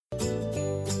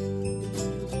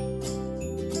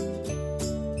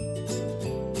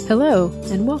Hello,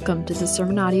 and welcome to the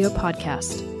Sermon Audio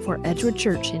Podcast for Edgewood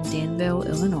Church in Danville,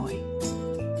 Illinois.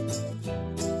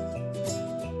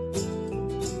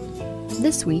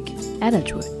 This week at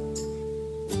Edgewood.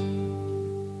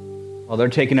 While they're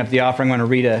taking up the offering, I'm going to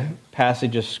read a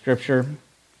passage of Scripture.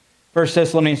 1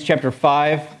 Thessalonians chapter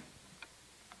 5. I'm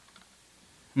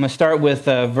going to start with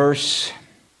verse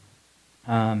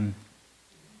 9.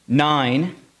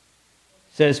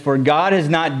 It says, "For God has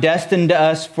not destined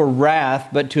us for wrath,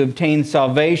 but to obtain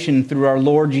salvation through our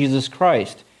Lord Jesus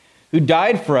Christ, who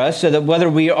died for us, so that whether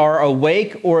we are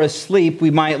awake or asleep,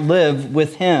 we might live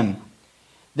with him.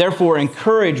 Therefore,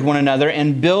 encourage one another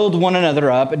and build one another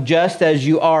up, just as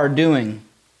you are doing.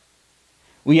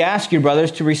 We ask you,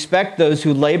 brothers, to respect those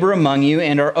who labor among you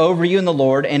and are over you in the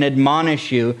Lord and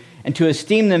admonish you, and to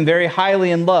esteem them very highly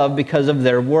in love because of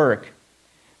their work.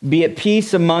 Be at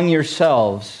peace among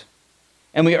yourselves.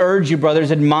 And we urge you, brothers,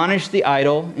 admonish the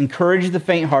idle, encourage the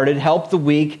faint-hearted, help the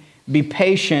weak, be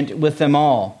patient with them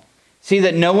all. See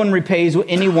that no one repays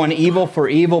anyone evil for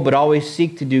evil, but always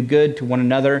seek to do good to one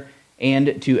another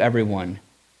and to everyone.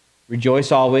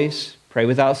 Rejoice always, pray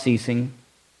without ceasing,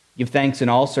 give thanks in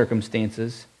all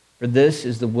circumstances, for this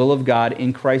is the will of God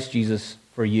in Christ Jesus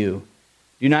for you.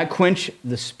 Do not quench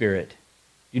the Spirit.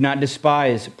 Do not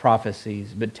despise prophecies,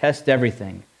 but test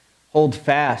everything. Hold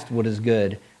fast what is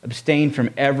good. Abstain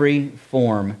from every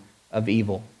form of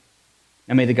evil.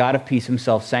 Now may the God of peace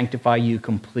himself sanctify you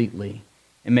completely,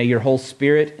 and may your whole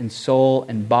spirit and soul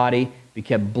and body be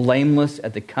kept blameless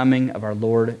at the coming of our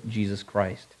Lord Jesus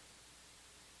Christ.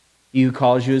 He who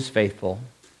calls you is faithful.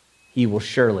 He will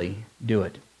surely do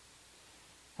it."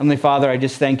 Heavenly Father, I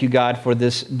just thank you, God, for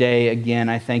this day again.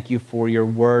 I thank you for your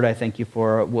word. I thank you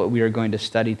for what we are going to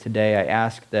study today. I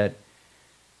ask that,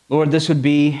 Lord, this would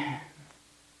be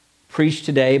preached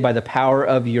today by the power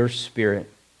of your Spirit,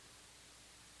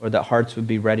 or that hearts would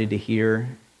be ready to hear,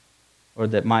 or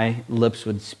that my lips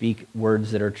would speak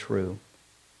words that are true.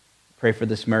 Pray for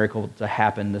this miracle to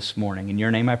happen this morning. In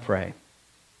your name I pray.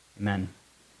 Amen.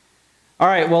 All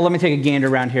right, well, let me take a gander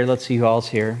around here. Let's see who else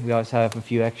here. We always have a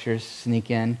few extras sneak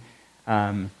in.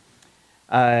 I'm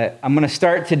going to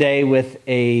start today with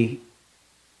a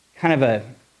kind of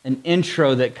an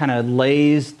intro that kind of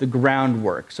lays the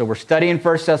groundwork. So we're studying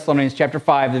 1 Thessalonians chapter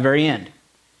 5, the very end.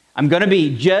 I'm going to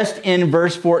be just in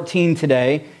verse 14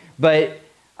 today, but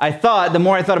the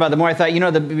more I thought about it, the more I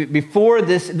thought, before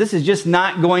this is just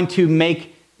not going to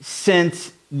make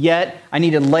sense yet. I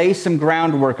need to lay some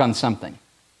groundwork on something.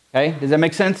 Okay? Does that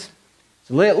make sense?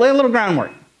 So lay a little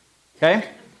groundwork. Okay?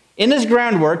 In this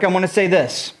groundwork, I want to say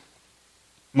this.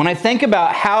 When I think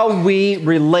about how we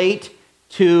relate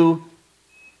to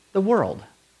the world.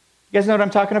 You guys know what I'm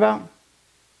talking about?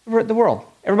 The world.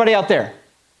 Everybody out there.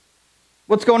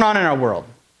 What's going on in our world?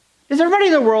 Does everybody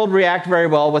in the world react very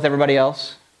well with everybody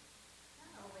else?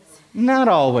 Not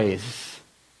always.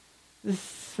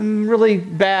 Some really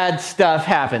bad stuff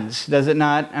happens, does it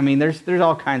not? I mean, there's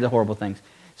all kinds of horrible things.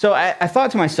 So I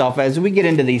thought to myself, as we get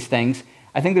into these things,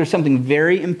 I think there's something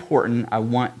very important I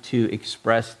want to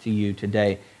express to you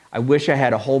today. I wish I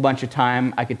had a whole bunch of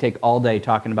time. I could take all day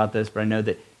talking about this, but I know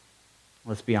that,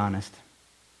 let's be honest,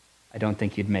 I don't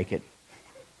think you'd make it.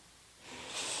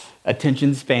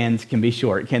 Attention spans can be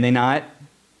short, can they not?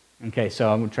 Okay,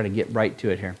 so I'm going to try to get right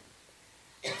to it here.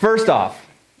 First off,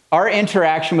 our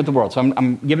interaction with the world. So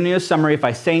I'm giving you a summary. If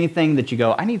I say anything that you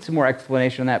go, I need some more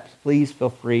explanation on that, please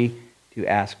feel free to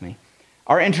ask me.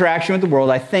 Our interaction with the world,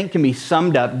 I think, can be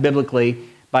summed up biblically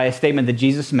by a statement that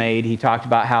Jesus made. He talked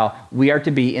about how we are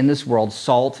to be in this world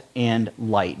salt and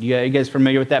light. You guys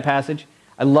familiar with that passage?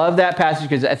 I love that passage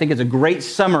because I think it's a great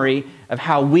summary of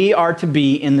how we are to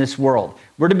be in this world.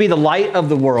 We're to be the light of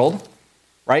the world,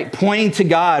 right? Pointing to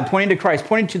God, pointing to Christ,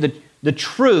 pointing to the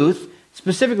truth,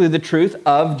 specifically the truth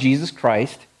of Jesus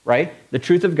Christ, right? The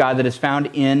truth of God that is found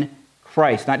in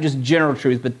Christ. Not just general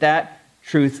truth, but that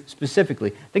truth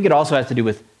specifically. I think it also has to do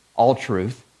with all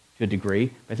truth to a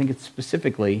degree, but I think it's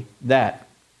specifically that.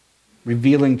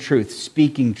 Revealing truth,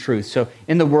 speaking truth. So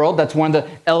in the world, that's one of the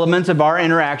elements of our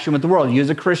interaction with the world. You as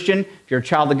a Christian, if you're a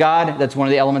child of God, that's one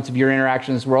of the elements of your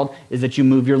interaction in this world, is that you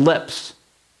move your lips,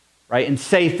 right, and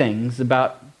say things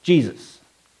about Jesus.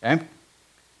 Okay?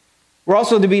 We're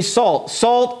also to be salt.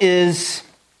 Salt is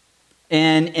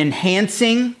an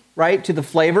enhancing, right, to the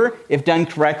flavor, if done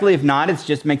correctly. If not, it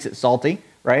just makes it salty,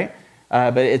 right?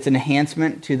 But it's an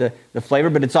enhancement to the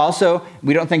flavor. But it's also,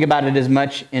 we don't think about it as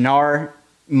much in our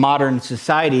modern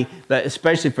society, but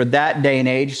especially for that day and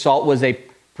age, salt was a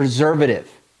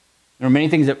preservative. There are many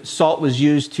things that salt was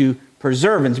used to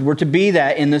preserve, and we're to be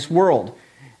that in this world.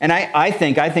 And I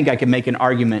think I can make an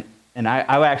argument, and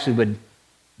I actually would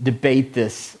debate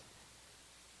this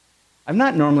I'm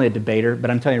not normally a debater, but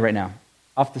I'm telling you right now,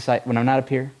 off the site, when I'm not up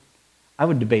here, I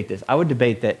would debate this. I would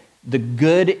debate that the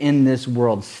good in this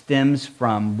world stems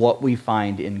from what we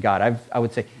find in God. I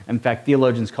would say, in fact,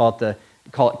 theologians call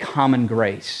it common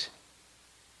grace.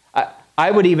 I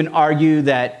would even argue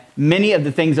that many of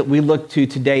the things that we look to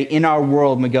today in our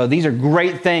world, and we go, these are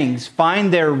great things,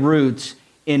 find their roots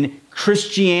in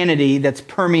Christianity that's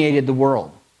permeated the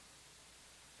world.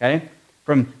 Okay?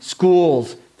 From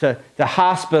schools to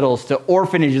hospitals to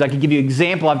orphanages. I could give you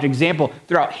example after example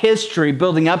throughout history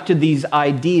building up to these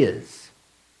ideas.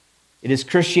 It is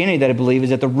Christianity that I believe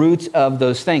is at the roots of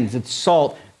those things. It's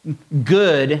salt,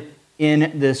 good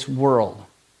in this world,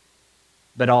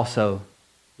 but also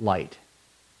light,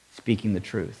 speaking the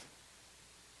truth.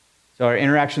 So our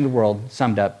interaction with the world,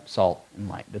 summed up, salt and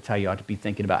light. That's how you ought to be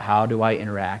thinking about how do I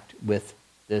interact with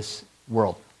this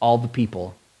world, all the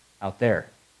people out there,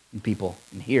 and people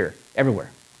in here, everywhere.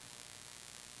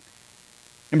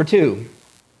 Number 2,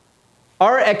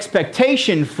 our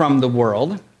expectation from the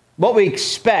world, what we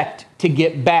expect to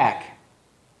get back.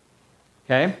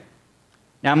 Okay?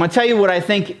 Now I'm going to tell you what I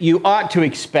think you ought to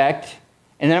expect,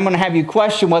 and then I'm going to have you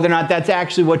question whether or not that's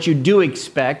actually what you do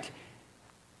expect.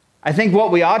 I think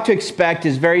what we ought to expect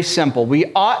is very simple.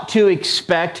 We ought to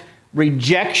expect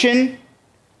rejection,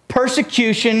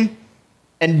 persecution,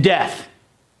 and death.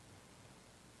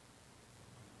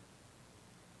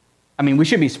 I mean, we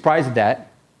should be surprised at that.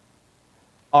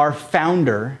 Our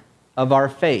founder of our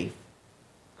faith,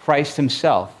 Christ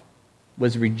himself,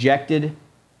 was rejected,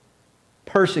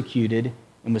 persecuted,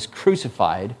 and was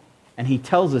crucified. And he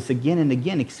tells us again and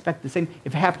again, expect the same.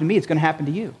 If it happened to me, it's going to happen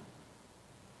to you.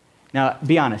 Now,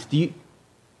 be honest. Do you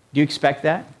expect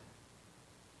that?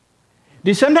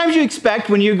 Do sometimes you expect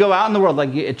when you go out in the world,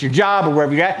 like at your job or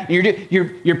wherever you're at,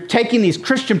 and you're taking these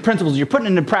Christian principles, you're putting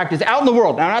them into practice out in the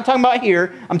world. Now, I'm not talking about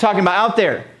here. I'm talking about out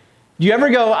there. Do you ever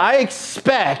go, I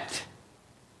expect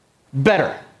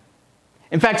better?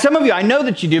 In fact, some of you, I know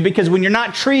that you do, because when you're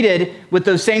not treated with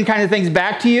those same kind of things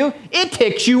back to you, it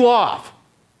ticks you off.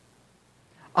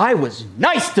 I was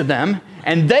nice to them,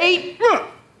 and they...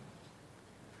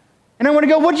 And I want to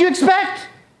go, what'd you expect?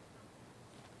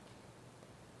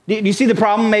 Do you see the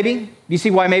problem, maybe? Do you see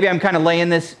why maybe I'm kind of laying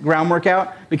this groundwork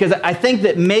out? Because I think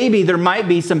that maybe there might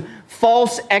be some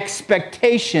false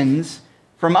expectations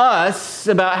from us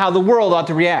about how the world ought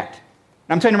to react.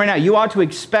 And I'm telling you right now, you ought to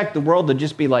expect the world to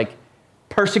just be like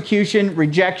persecution,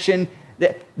 rejection.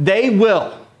 They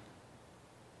will,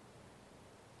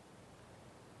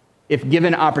 if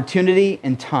given opportunity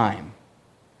and time,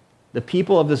 the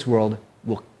people of this world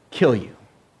will kill you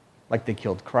like they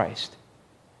killed Christ.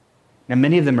 Now,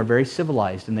 many of them are very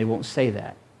civilized and they won't say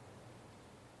that.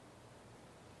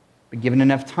 But given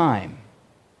enough time,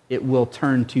 it will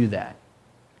turn to that.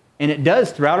 And it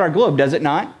does throughout our globe, does it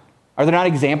not? Are there not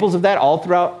examples of that all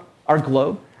throughout our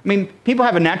globe? I mean, people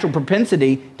have a natural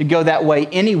propensity to go that way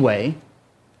anyway.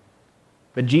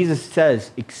 But Jesus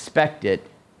says, expect it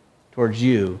towards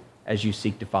you as you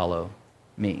seek to follow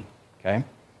me. Okay?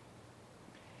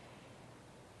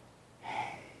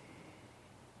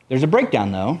 There's a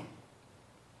breakdown, though,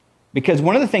 because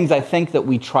one of the things I think that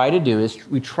we try to do is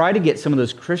we try to get some of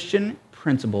those Christian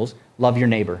principles, love your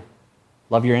neighbor,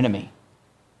 love your enemy,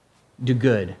 do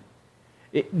good.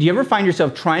 Do you ever find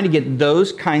yourself trying to get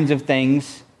those kinds of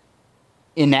things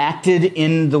enacted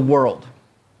in the world?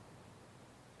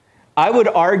 I would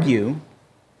argue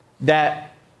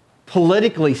that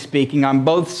politically speaking, on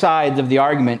both sides of the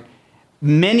argument,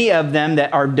 many of them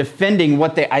that are defending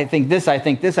what I think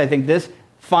this,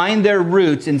 find their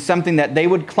roots in something that they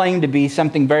would claim to be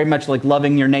something very much like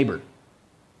loving your neighbor.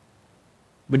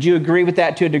 Would you agree with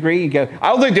that to a degree? You go, I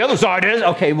don't think the other side is.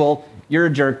 Okay, well, you're a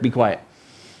jerk. Be quiet.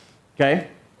 Okay?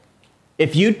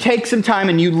 If you take some time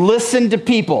and you listen to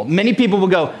people, many people will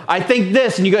go, I think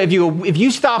this, and you go, if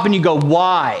you stop and you go,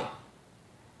 why?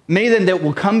 Many of them that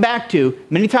will come back to,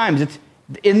 many times, it's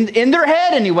in their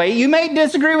head anyway, you may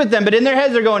disagree with them, but in their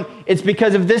heads they're going, it's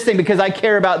because of this thing, because I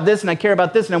care about this, and I care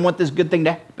about this, and I want this good thing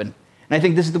to happen. And I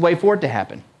think this is the way for it to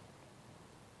happen.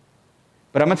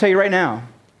 But I'm going to tell you right now,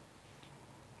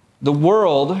 the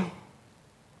world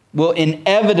will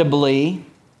inevitably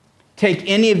take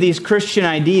any of these Christian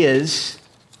ideas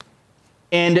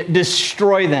and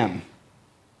destroy them.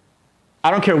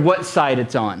 I don't care what side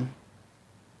it's on.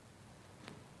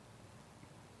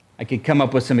 I could come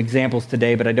up with some examples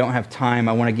today, but I don't have time.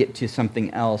 I want to get to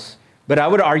something else. But I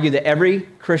would argue that every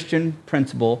Christian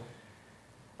principle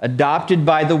adopted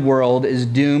by the world is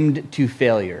doomed to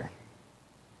failure.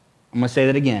 I'm going to say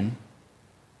that again,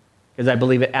 because I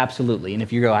believe it absolutely. And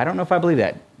if you go, I don't know if I believe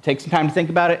that, take some time to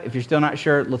think about it. If you're still not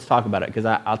sure, let's talk about it, because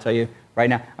I'll tell you right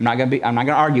now. I'm not going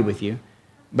to argue with you,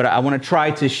 but I want to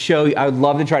try to show you, I would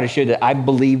love to try to show you that I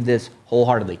believe this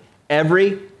wholeheartedly.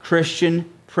 Every Christian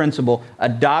principle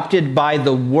adopted by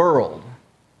the world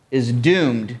is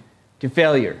doomed to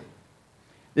failure.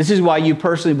 This is why you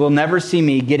personally will never see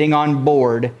me getting on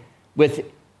board with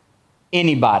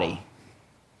anybody.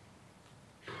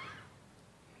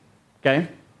 Okay?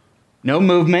 No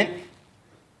movement,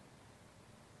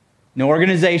 no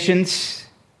organizations,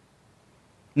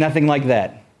 nothing like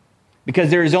that.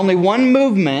 Because there is only one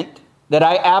movement that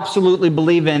I absolutely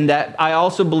believe in that I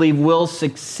also believe will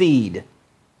succeed.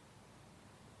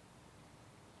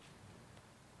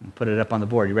 I'll put it up on the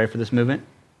board. You ready for this movement?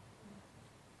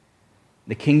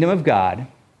 The kingdom of God.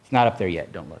 It's not up there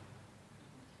yet. Don't look.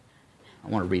 I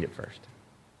want to read it first.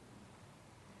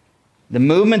 The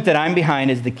movement that I'm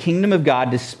behind is the kingdom of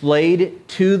God displayed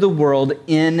to the world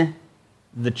in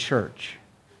the church.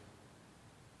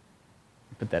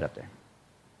 Put that up there.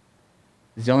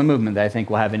 It's the only movement that I think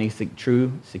will have any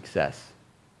true success.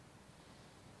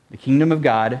 The kingdom of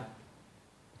God,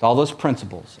 with all those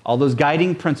principles, all those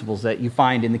guiding principles that you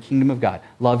find in the kingdom of God.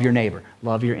 Love your neighbor,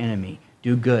 love your enemy,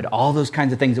 do good, all those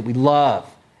kinds of things that we love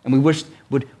and we wish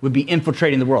would be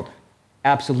infiltrating the world.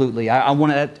 Absolutely. I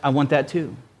want that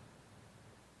too.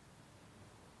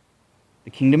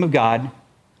 The kingdom of God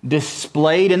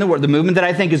displayed in the world. The movement that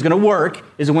I think is going to work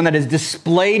is the one that is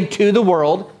displayed to the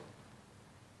world.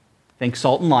 Think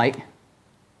salt and light.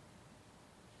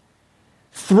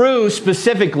 Through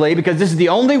specifically, because this is the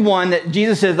only one that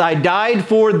Jesus says, I died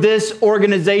for this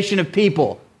organization of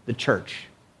people, the church.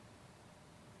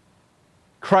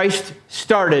 Christ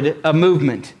started a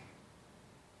movement.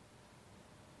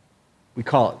 We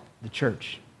call it the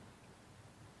church.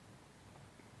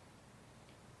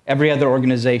 Every other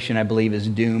organization, I believe, is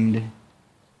doomed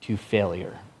to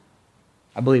failure.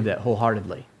 I believe that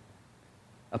wholeheartedly.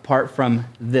 Apart from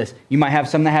this, you might have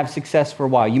some that have success for a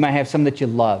while. You might have some that you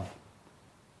love.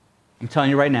 I'm telling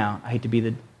you right now, I hate to be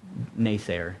the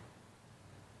naysayer.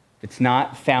 If it's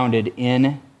not founded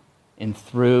in and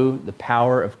through the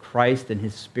power of Christ and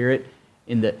His Spirit,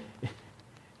 in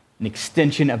an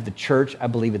extension of the church, I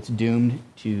believe it's doomed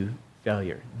to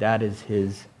failure. That is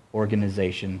His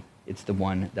organization. It's the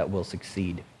one that will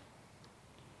succeed.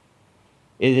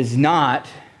 It is not,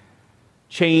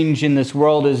 change in this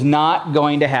world is not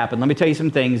going to happen. Let me tell you some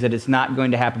things that it's not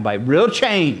going to happen by. Real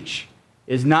change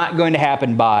is not going to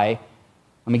happen by,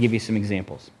 let me give you some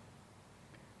examples.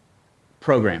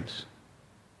 Programs.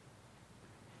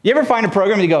 You ever find a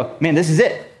program and you go, man, this is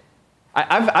it?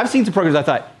 I've seen some programs I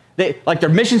thought, like their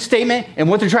mission statement and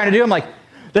what they're trying to do, I'm like,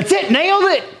 that's it, nailed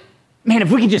it. Man,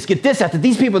 if we could just get this out to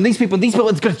these people and these people and these people,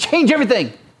 it's going to change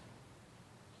everything.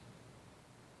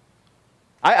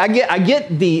 I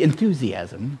get the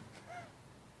enthusiasm.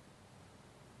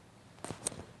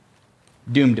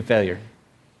 Doomed to failure.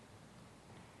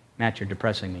 Matt, you're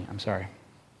depressing me. I'm sorry.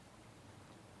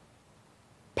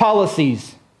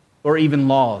 Policies or even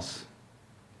laws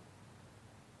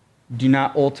do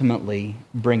not ultimately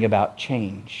bring about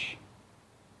change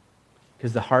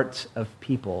because the hearts of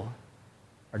people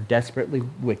are desperately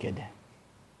wicked.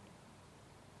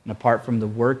 And apart from the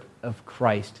work of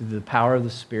Christ, through the power of the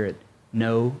Spirit,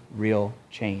 no real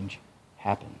change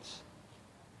happens.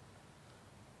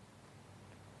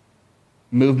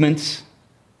 Movements,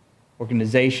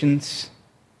 organizations,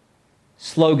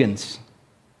 slogans.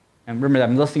 And remember,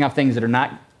 I'm listing off things that are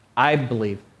not, I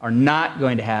believe, are not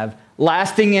going to have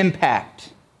lasting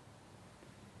impact.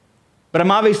 But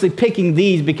I'm obviously picking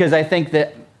these because I think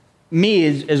that me,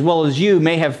 as well as you,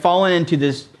 may have fallen into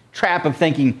this trap of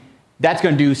thinking that's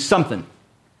going to do something.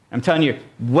 I'm telling you,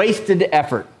 wasted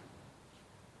effort.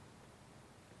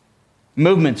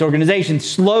 Movements, organizations,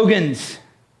 slogans.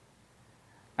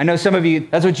 I know some of you,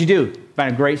 that's what you do.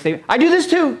 Find a great statement. I do this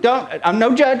too. I'm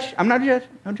no judge. I'm not a judge.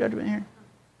 No judgment here.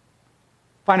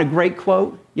 Find a great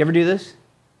quote. You ever do this?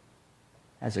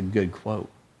 That's a good quote.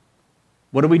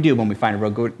 What do we do when we find a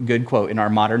real good quote in our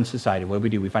modern society? What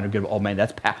do? We find a good, oh man,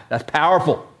 that's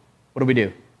powerful. What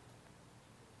do?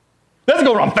 Let's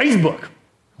go on Facebook.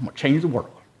 I'm going to change the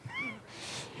world.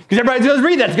 Because everybody does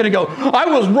read that. It's going to go, I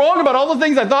was wrong about all the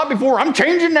things I thought before. I'm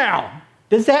changing now.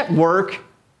 Does that work?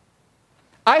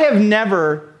 I have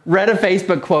never read a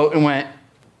Facebook quote and went,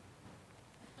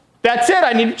 that's it.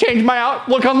 I need to change my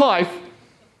outlook on life.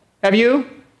 Have you?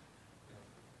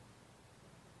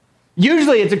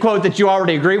 Usually it's a quote that you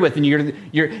already agree with, and you're.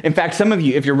 In fact, some of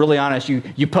you, if you're really honest,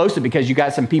 you post it because you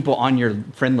got some people on your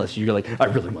friend list. You're like, I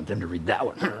really want them to read that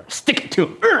one. Stick it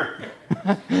to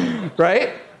them.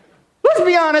 Right? Let's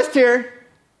be honest here.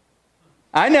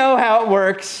 I know how it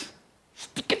works.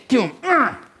 Stick it to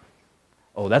them.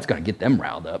 Oh, that's going to get them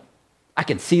riled up. I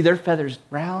can see their feathers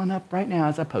riling up right now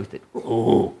as I post it.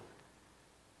 Ooh.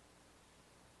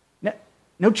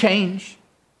 No change.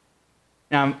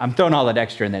 Now, I'm throwing all that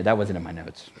extra in there. That wasn't in my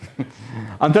notes.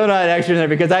 I'm throwing all that extra in there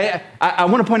because I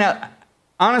want to point out,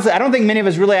 honestly, I don't think many of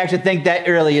us really actually think that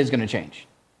really is going to change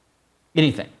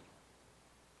anything.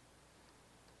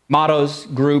 Mottos,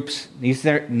 groups, these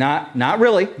are not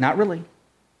really.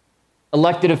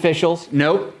 Elected officials,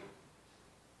 nope.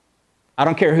 I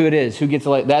don't care who it is, who gets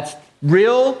elected. That's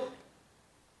real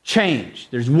change.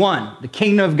 There's one, the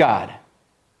kingdom of God,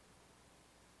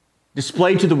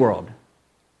 displayed to the world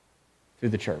through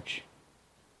the church.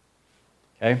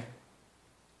 Okay?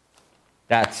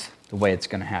 That's the way it's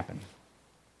going to happen.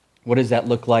 What does that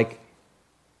look like?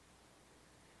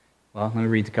 Well, let me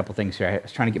read a couple things here. I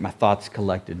was trying to get my thoughts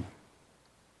collected.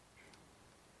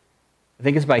 I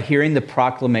think it's by hearing the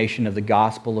proclamation of the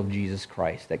gospel of Jesus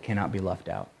Christ that cannot be left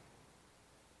out.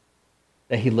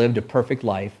 That he lived a perfect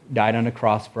life, died on a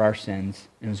cross for our sins,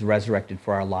 and was resurrected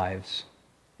for our lives.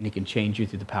 And he can change you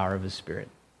through the power of his Spirit.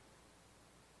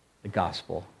 The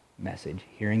gospel message.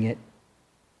 Hearing it,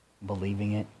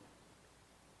 believing it.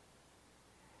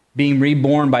 Being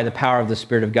reborn by the power of the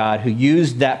Spirit of God, who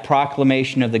used that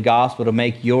proclamation of the gospel to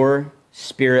make your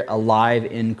spirit alive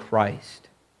in Christ.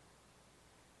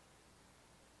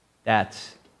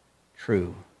 That's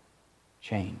true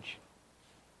change.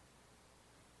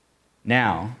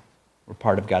 Now, we're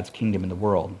part of God's kingdom in the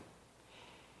world.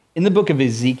 In the book of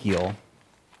Ezekiel,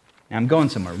 now I'm going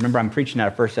somewhere. Remember, I'm preaching out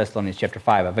of 1 Thessalonians chapter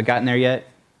 5. Have I gotten there yet?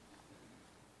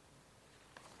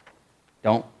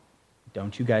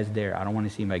 Don't you guys dare. I don't want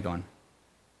to see anybody going.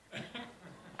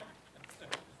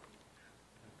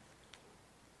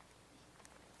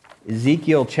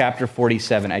 Ezekiel chapter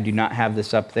 47. I do not have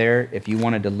this up there. If you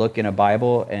wanted to look in a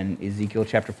Bible and Ezekiel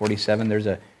chapter 47, there's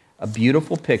a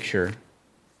beautiful picture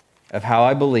of how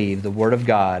I believe the Word of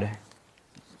God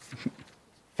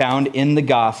found in the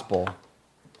gospel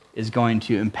is going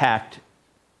to impact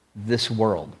this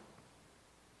world.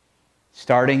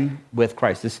 Starting with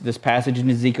Christ. This passage in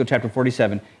Ezekiel chapter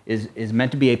 47 is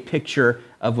meant to be a picture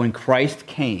of when Christ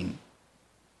came.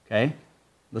 Okay?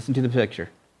 Listen to the picture.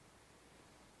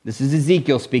 This is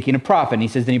Ezekiel speaking, a prophet, and he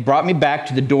says, "Then he brought me back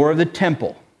to the door of the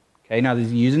temple." Okay, now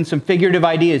he's using some figurative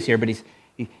ideas here, but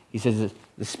he says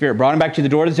the Spirit brought him back to the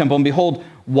door of the temple, and behold,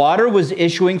 water was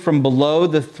issuing from below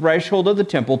the threshold of the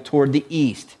temple toward the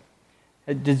east.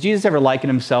 Does Jesus ever liken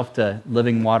himself to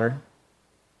living water?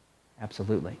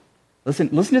 Absolutely. Listen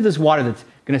to this water that's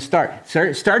going to start.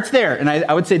 It starts there, and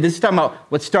I would say this is talking about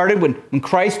what started when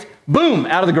Christ, boom,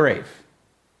 out of the grave.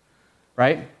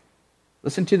 Right?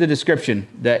 Listen to the description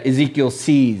that Ezekiel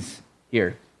sees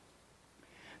here.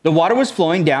 The water was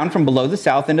flowing down from below the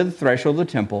south end of the threshold of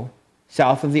the temple,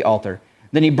 south of the altar.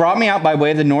 Then he brought me out by way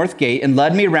of the north gate and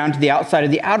led me around to the outside of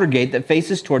the outer gate that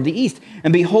faces toward the east.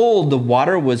 And behold, the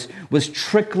water was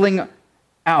trickling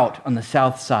out on the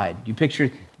south side. You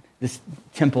picture this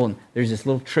temple, and there's this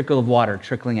little trickle of water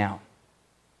trickling out.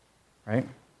 Right?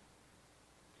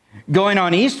 Going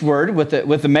on eastward with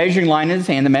the measuring line in his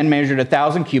hand, the men measured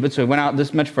 1,000 cubits, so he went out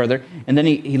this much further, and then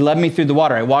he led me through the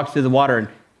water. I walked through the water, and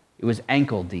it was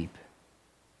ankle deep.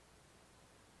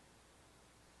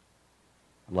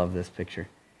 I love this picture.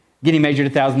 Again, he measured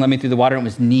 1,000, led me through the water, and it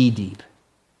was knee deep.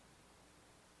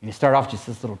 And it started off just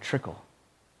this little trickle,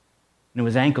 and it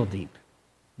was ankle deep.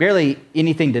 Barely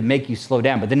anything to make you slow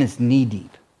down, but then it's knee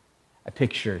deep. I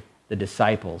picture the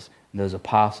disciples and those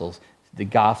apostles, the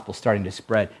gospel starting to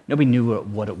spread. Nobody knew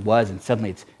what it was, and suddenly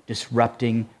it's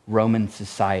disrupting Roman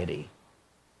society.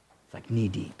 It's like knee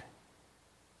deep.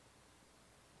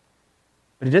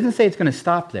 But it doesn't say it's going to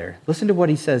stop there. Listen to what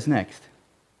he says next.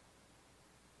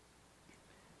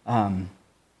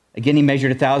 Again, he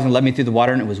measured 1,000, led me through the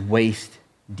water, and it was waist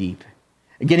deep.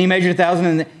 Again, he measured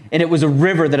 1,000, and it was a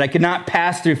river that I could not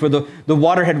pass through, for the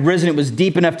water had risen. It was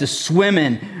deep enough to swim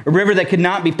in, a river that could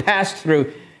not be passed through.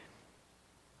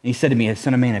 And he said to me,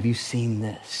 "Son of man, have you seen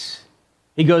this?"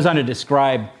 He goes on to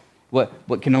describe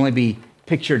what can only be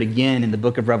pictured again in the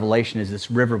book of Revelation as this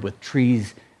river with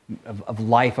trees of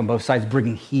life on both sides,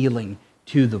 bringing healing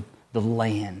to the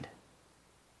land.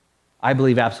 I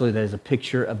believe absolutely that is a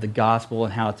picture of the gospel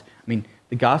and how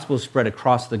the gospel is spread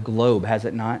across the globe, has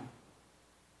it not?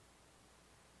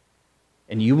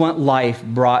 And you want life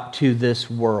brought to this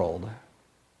world.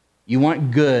 You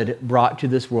want good brought to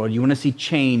this world. You want to see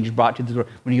change brought to this world.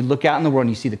 When you look out in the world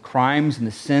and you see the crimes and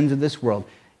the sins of this world,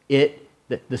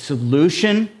 the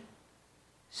solution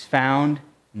is found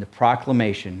in the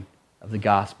proclamation of the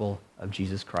gospel of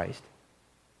Jesus Christ,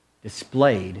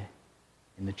 displayed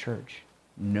in the church,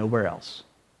 nowhere else.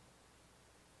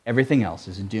 everything else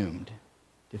is doomed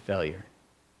to failure.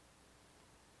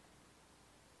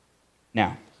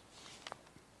 Now,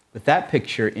 with that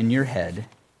picture in your head,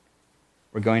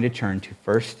 we're going to turn to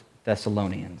 1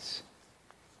 Thessalonians,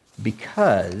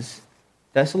 because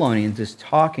Thessalonians is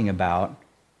talking about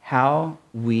how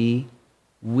we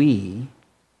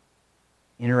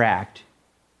interact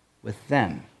with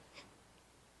them.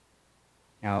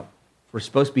 Now, we're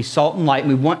supposed to be salt and light,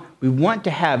 and we want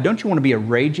to have, don't you want to be a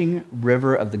raging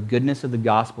river of the goodness of the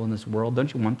gospel in this world?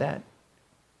 Don't you want that?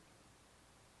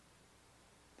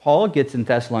 Paul gets in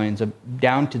Thessalonians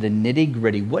down to the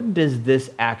nitty-gritty. What does this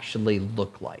actually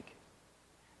look like?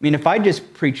 I mean, if I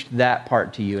just preached that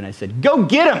part to you and I said, go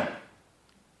get him!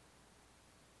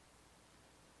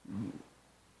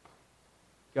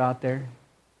 Go out there.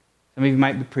 Some of you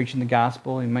might be preaching the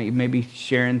gospel. You may be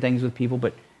sharing things with people,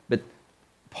 but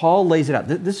Paul lays it out.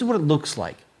 This is what it looks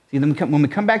like. See, when we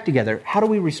come back together, how do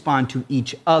we respond to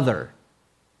each other?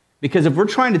 Because if we're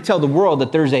trying to tell the world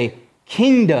that there's a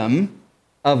kingdom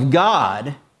of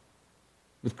God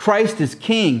with Christ as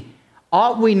king,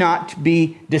 ought we not to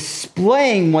be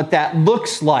displaying what that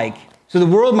looks like so the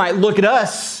world might look at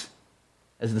us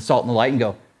as the salt and the light and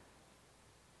go,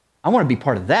 I want to be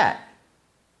part of that.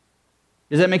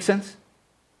 Does that make sense?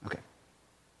 Okay.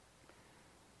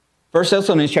 1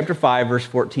 Thessalonians chapter 5, verse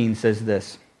 14 says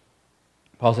this.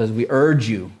 Paul says, we urge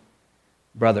you,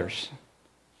 brothers,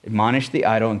 admonish the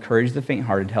idle, encourage the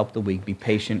faint-hearted, help the weak, be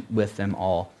patient with them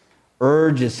all.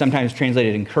 Urge is sometimes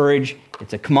translated encourage.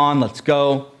 It's a come on, let's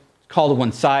go. It's call to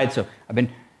one side. So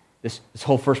this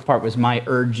whole first part was my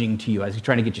urging to you. I was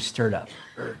trying to get you stirred up.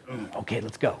 Okay,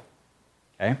 let's go.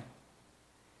 Okay?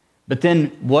 But then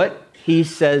what he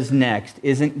says next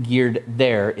isn't geared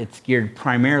there. It's geared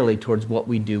primarily towards what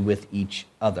we do with each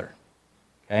other.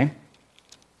 Okay?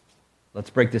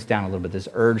 Let's break this down a little bit. This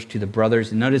urge to the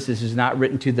brothers. And notice this is not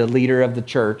written to the leader of the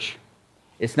church.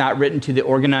 It's not written to the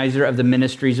organizer of the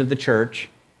ministries of the church.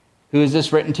 Who is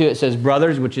this written to? It says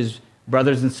brothers, which is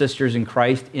brothers and sisters in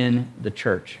Christ in the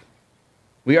church.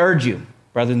 We urge you,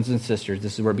 brothers and sisters.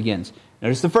 This is where it begins.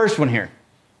 Notice the first one here.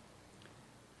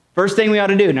 First thing we ought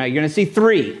to do. Now, you're going to see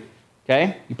three.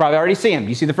 Okay? You probably already see them.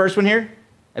 You see the first one here?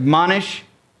 Admonish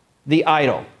the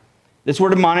idle. This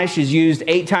word admonish is used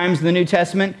 8 times in the New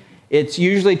Testament. It's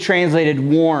usually translated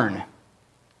warn.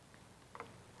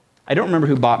 I don't remember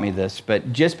who bought me this,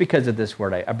 but just because of this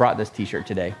word, I brought this t-shirt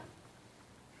today.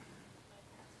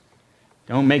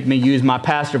 Don't make me use my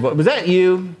pastor voice. Was that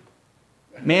you?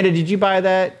 Amanda, did you buy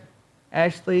that?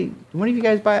 Ashley, did one of you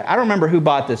guys buy it? I don't remember who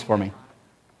bought this for me.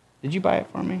 Did you buy it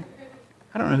for me?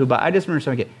 I don't know who bought it. I just remember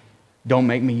somebody get, don't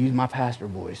make me use my pastor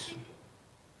voice.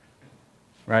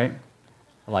 Right?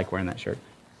 I like wearing that shirt.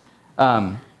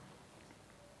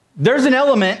 There's an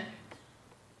element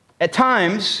at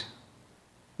times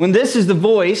when this is the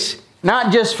voice,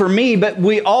 not just for me, but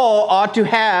we all ought to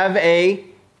have a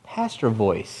pastor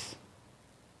voice.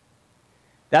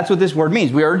 That's what this word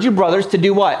means. We urge you, brothers, to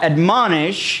do what?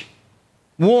 Admonish,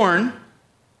 warn.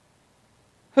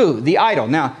 Who? The idle.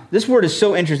 Now, this word is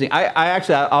so interesting. I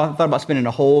thought about spending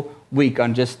a whole week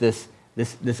on just this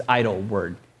idle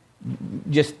word.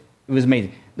 Just, it was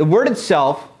amazing. The word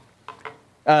itself,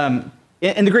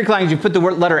 in the Greek language, you put the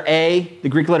letter A, the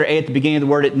Greek letter A at the beginning of the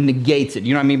word, it negates it.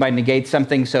 You know what I mean by negate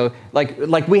something? So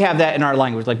like we have that in our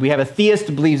language. Like we have a theist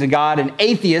who believes in God, an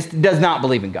atheist does not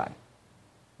believe in God.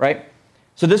 Right?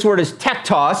 So this word is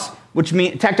tektos, which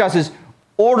means, tektos is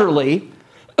orderly.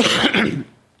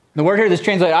 The word here that's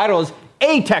translated idle is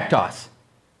atektos,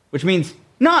 which means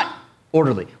not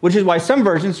orderly, which is why some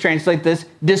versions translate this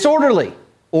disorderly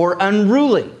or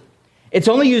unruly. It's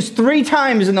only used 3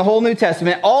 times in the whole New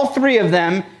Testament, all 3 of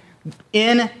them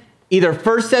in either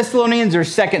 1 Thessalonians or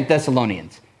 2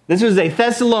 Thessalonians. This was a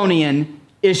Thessalonian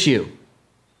issue.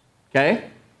 Okay?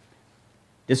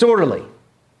 Disorderly.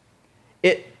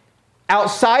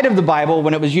 Outside of the Bible,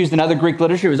 when it was used in other Greek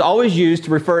literature, it was always used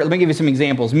to refer, let me give you some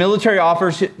examples. Military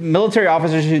officers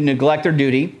who neglect their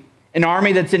duty, an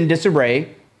army that's in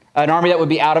disarray, an army that would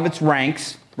be out of its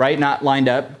ranks, right, not lined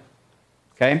up,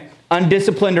 okay?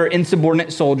 Undisciplined or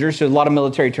insubordinate soldiers, so a lot of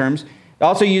military terms.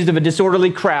 Also used of a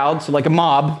disorderly crowd, so like a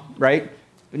mob, right?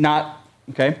 Not,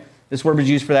 okay? This word was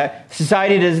used for that.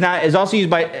 Society is also used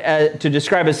to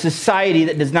describe a society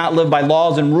that does not live by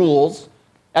laws and rules,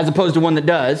 as opposed to one that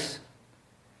does.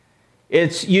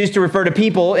 It's used to refer to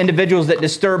people, individuals that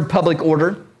disturb public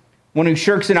order, one who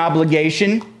shirks an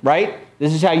obligation, right?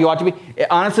 This is how you ought to be.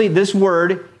 Honestly, this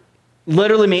word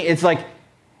literally means, it's like,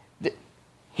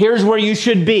 here's where you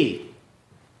should be.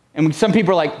 And some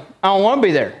people are like, I don't want to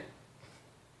be there.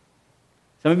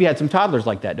 Some of you had some toddlers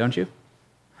like that, don't you?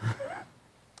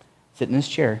 sit in this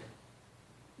chair.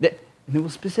 And it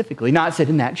will specifically not sit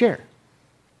in that chair.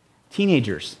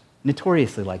 Teenagers,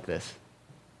 notoriously like this.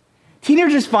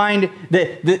 Teenagers find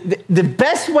the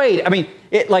best way,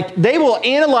 they will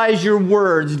analyze your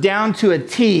words down to a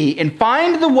T and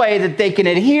find the way that they can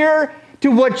adhere to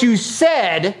what you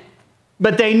said,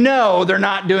 but they know they're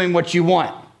not doing what you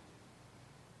want.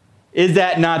 Is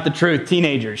that not the truth?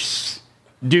 Teenagers,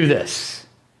 do this.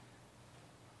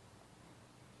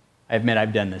 I admit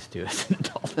I've done this too as an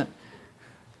adult.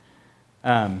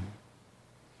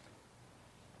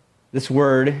 This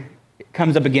word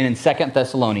comes up again in 2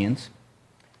 Thessalonians.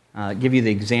 I'll give you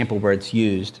the example where it's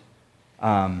used.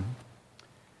 Did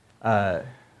I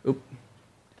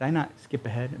not skip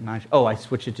ahead? I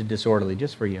switched it to disorderly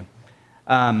just for you.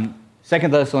 2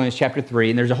 Thessalonians chapter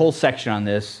 3, and there's a whole section on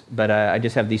this, but I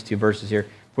just have these two verses here.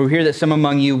 For we hear that some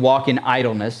among you walk in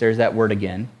idleness, there's that word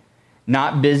again,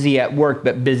 not busy at work,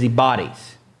 but busy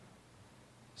bodies.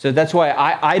 So that's why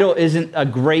idle isn't a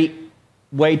great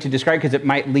way to describe it, because it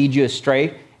might lead you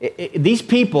astray. These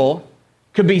people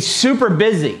could be super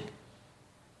busy,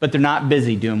 but they're not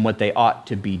busy doing what they ought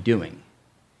to be doing.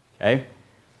 Okay?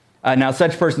 Now,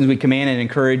 such persons we command and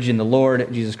encourage in the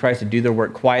Lord Jesus Christ to do their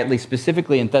work quietly.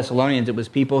 Specifically in Thessalonians, it was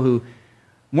people who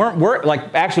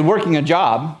weren't actually working a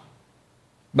job,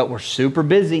 but were super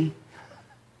busy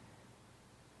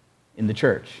in the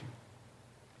church.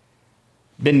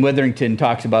 Ben Witherington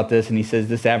talks about this, and he says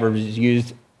this adverb is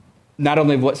used not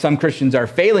only of what some Christians are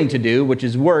failing to do, which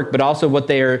is work, but also what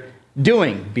they are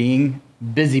doing, being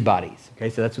busybodies.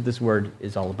 Okay, so that's what this word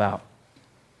is all about.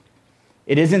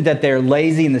 It isn't that they're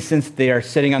lazy in the sense that they are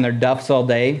sitting on their duffs all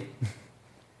day.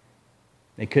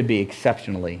 They could be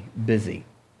exceptionally busy.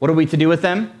 What are we to do with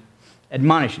them?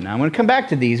 Admonition. Now, I'm going to come back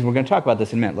to these. We're going to talk about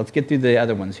this in a minute. Let's get through the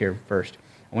other ones here first.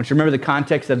 I want you to remember the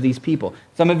context of these people.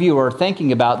 Some of you are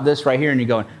thinking about this right here, and you're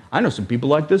going, I know some people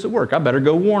like this at work. I better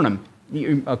go warn them.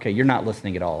 You're not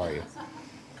listening at all, are you?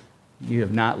 You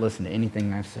have not listened to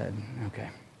anything I've said. Okay.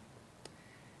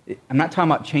 I'm not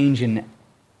talking about changing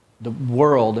the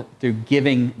world through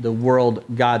giving the world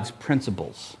God's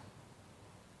principles.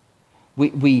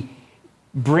 We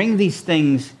bring these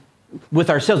things with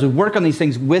ourselves. We work on these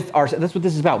things with ourselves. That's what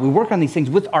this is about. We work on these things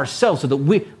with ourselves so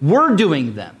that we're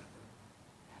doing them.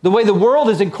 The way the world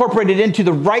is incorporated into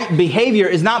the right behavior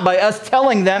is not by us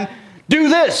telling them, do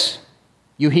this,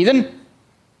 you heathen.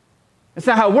 That's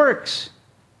not how it works.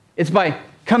 It's by,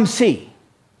 come see.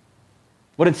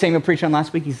 What did Samuel preach on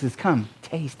last week? He says, come,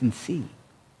 taste and see.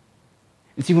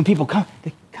 And see, when people come,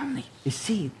 they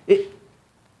see.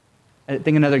 I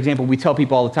think another example, we tell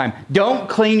people all the time, don't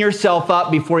clean yourself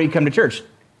up before you come to church.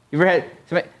 You ever had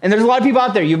somebody, and there's a lot of people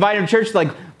out there, you invite them to church, like,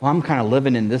 well, I'm kind of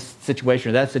living in this situation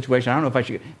or that situation. I don't know if I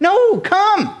should. No,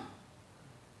 come.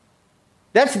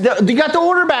 You got the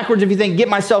order backwards if you think, get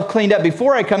myself cleaned up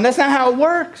before I come. That's not how it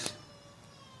works.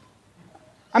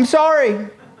 I'm sorry,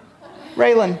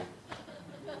 Raylan.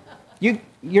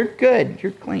 You're good.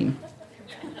 You're clean.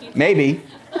 Maybe.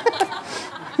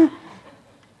 I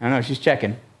don't know. She's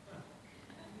checking.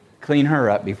 Clean her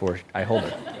up before I hold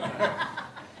her.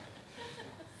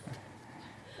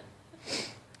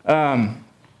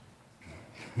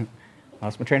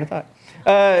 Lost my train of thought.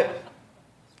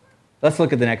 Let's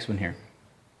look at the next one here.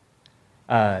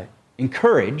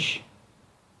 Encourage.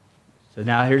 So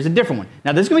now here's a different one.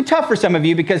 Now this is going to be tough for some of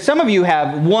you because some of you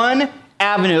have one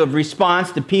avenue of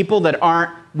response to people that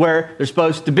aren't where they're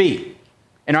supposed to be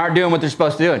and aren't doing what they're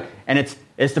supposed to do. And it's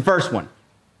the first one.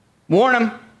 Warn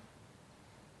them.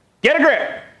 Get a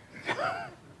grip.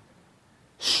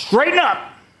 Straighten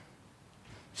up.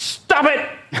 Stop it.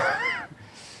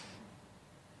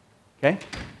 Okay?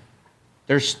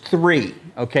 There's 3.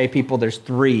 Okay, people? There's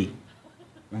 3.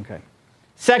 Okay.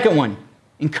 Second one,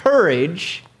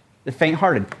 encourage the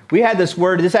faint-hearted. We had this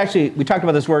word, we talked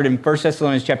about this word in 1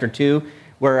 Thessalonians chapter 2,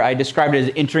 where I described it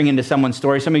as entering into someone's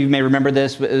story. Some of you may remember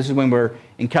this. This is when we're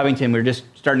in Covington. We were just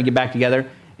starting to get back together,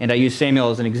 and I used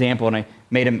Samuel as an example, and I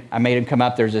made him come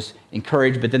up. There's this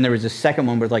encourage, but then there was this second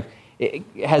one where it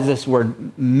has this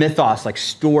word mythos, like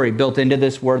story, built into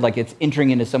this word, like it's entering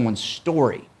into someone's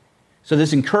story. So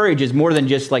this encourage is more than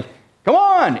just like, come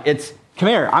on, it's come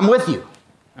here, I'm with you,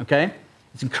 okay?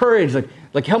 It's encourage,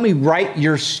 like help me write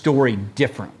your story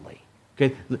differently,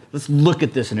 okay? Let's look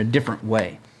at this in a different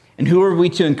way. And who are we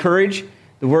to encourage?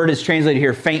 The word is translated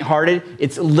here, faint-hearted.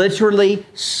 It's literally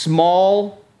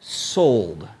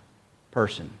small-souled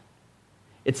person.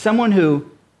 It's someone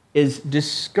who is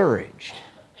discouraged.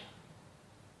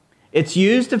 It's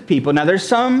used of people. Now, there's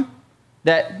some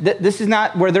that this is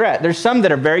not where they're at. There's some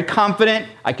that are very confident.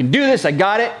 I can do this. I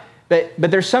got it.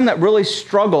 But there's some that really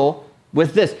struggle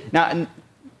with this. Now,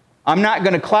 I'm not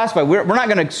going to classify. We're not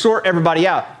going to sort everybody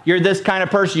out. You're this kind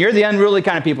of person. You're the unruly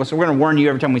kind of people, so we're going to warn you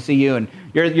every time we see you, and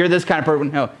you're this kind of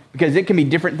person. No, because it can be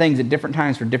different things at different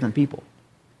times for different people.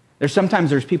 There's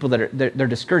people that are they're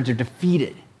discouraged. They're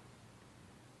defeated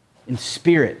in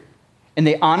spirit. And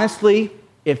they honestly,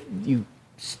 if you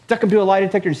stuck them to a lie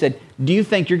detector and said, do you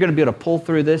think you're going to be able to pull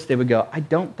through this? They would go, I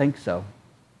don't think so.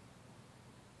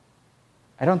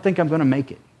 I don't think I'm going to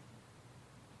make it.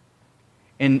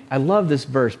 And I love this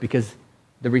verse because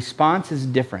the response is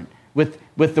different. With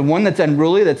the one that's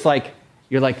unruly, that's like,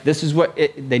 you're like, this is what,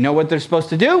 they know what they're supposed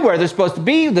to do, where they're supposed to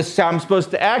be, this is how I'm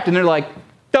supposed to act, and they're like,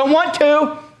 don't want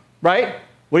to, right?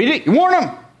 What do? You warn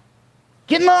them.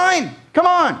 Get in line. Come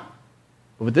on.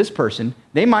 But with this person,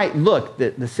 they might look,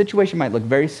 the situation might look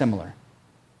very similar.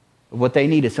 But what they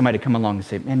need is somebody to come along and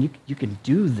say, man, you can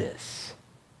do this.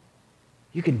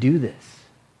 You can do this.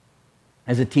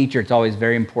 As a teacher, it's always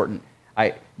very important.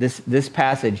 This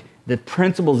passage, the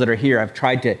principles that are here, I've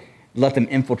tried to let them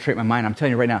infiltrate my mind. I'm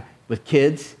telling you right now, with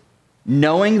kids,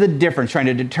 knowing the difference, trying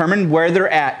to determine where they're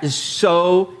at is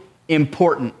so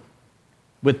important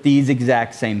with these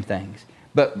exact same things.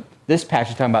 But this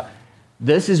passage is talking about,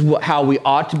 this is how we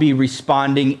ought to be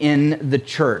responding in the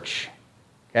church,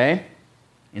 okay?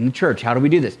 In the church, how do we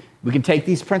do this? We can take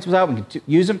these principles out, we can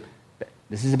use them.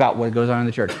 This is about what goes on in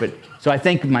the church. But so I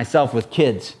think of myself with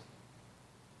kids.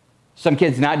 Some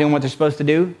kids not doing what they're supposed to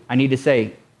do, I need to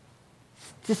say,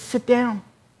 just sit down.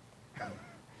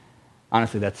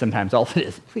 Honestly, that's sometimes all it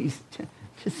is. Please,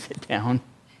 just sit down.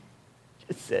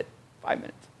 Just sit 5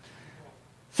 minutes.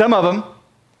 Some of them,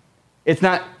 it's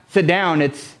not sit down,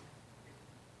 it's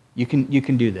you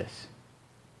can do this.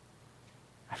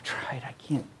 I've tried, I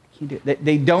can't do it.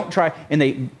 They don't try, and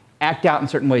they act out in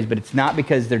certain ways, but it's not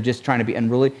because they're just trying to be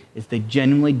unruly. It's they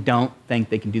genuinely don't think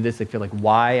they can do this. They feel like,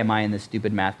 why am I in this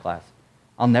stupid math class?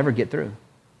 I'll never get through.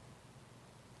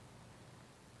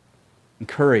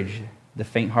 Encourage the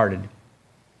faint-hearted.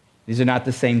 These are not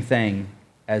the same thing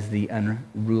as the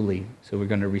unruly, so we're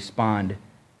going to respond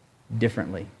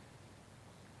differently.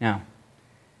 Now,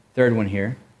 third one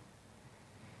here.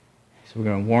 So we're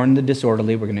going to warn the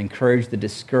disorderly. We're going to encourage the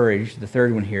discouraged. The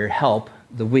third one here, help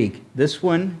the weak. This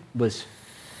one was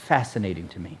fascinating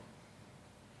to me.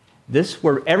 This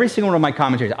were every single one of my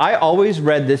commentaries. I always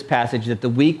read this passage that the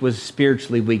weak was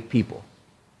spiritually weak people.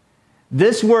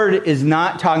 This word is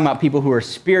not talking about people who are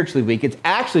spiritually weak. It's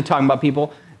actually talking about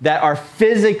people that are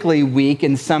physically weak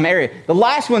in some area. The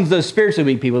last one's those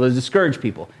spiritually weak people, those discouraged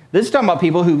people. This is talking about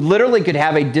people who literally could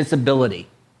have a disability.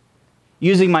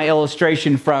 Using my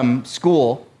illustration from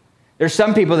school, there's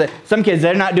some kids,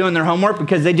 they're not doing their homework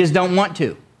because they just don't want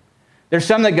to. There's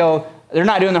some that go, they're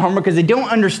not doing their homework because they don't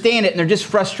understand it and they're just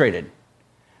frustrated.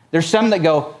 There's some that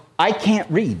go, I can't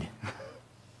read,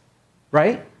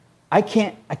 right? I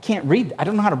can't read. I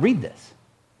don't know how to read this.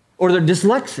 Or they're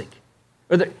dyslexic,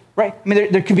 right? I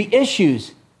mean, there could be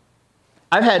issues.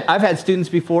 I've had students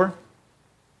before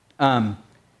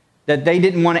that they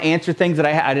didn't want to answer things that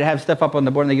I did have stuff up on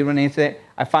the board and they didn't want to answer it.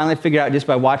 I finally figured out just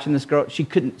by watching this girl, she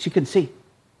couldn't see.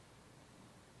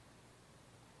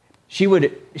 She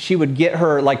would get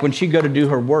her, like when she'd go to do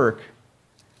her work,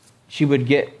 she would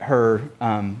get her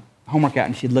homework out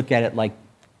and she'd look at it like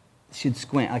she'd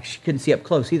squint, like she couldn't see up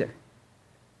close either.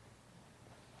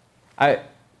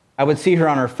 I would see her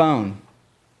on her phone,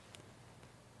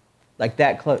 like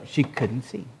that close. She couldn't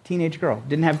see. Teenage girl,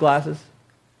 didn't have glasses.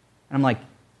 And I'm like,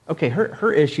 okay,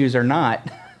 her issues are not,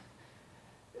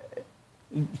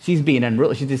 she's being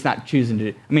unruly. She's just not choosing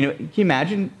to do. I mean, can you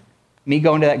imagine me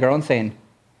going to that girl and saying,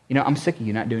 you know, I'm sick of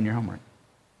you not doing your homework?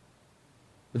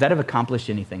 Would that have accomplished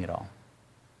anything at all?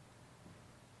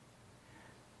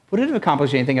 Would it have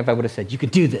accomplished anything if I would have said, you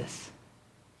could do this?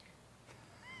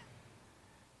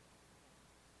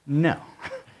 No.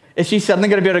 Is she suddenly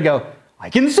going to be able to go, I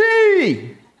can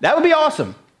see? That would be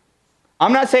awesome.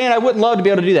 I'm not saying I wouldn't love to be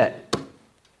able to do that.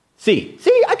 See,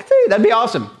 I can see. That'd be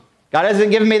awesome. God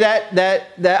hasn't given me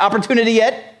that opportunity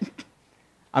yet.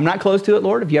 I'm not close to it,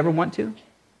 Lord, if you ever want to.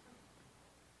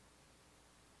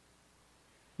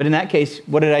 But in that case,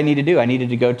 what did I need to do? I needed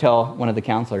to go tell one of the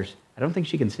counselors, I don't think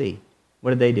she can see.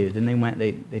 What did they do? Then they went,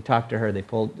 they talked to her, they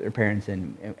pulled their parents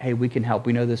in. Hey, we can help.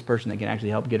 We know this person that can actually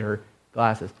help get her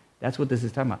glasses. That's what this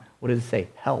is talking about. What does it say?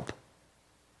 Help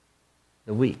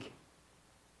the weak.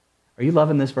 Are you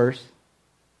loving this verse?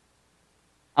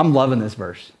 I'm loving this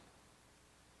verse.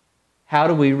 How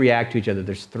do we react to each other?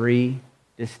 There's three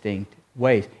distinct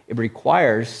ways. It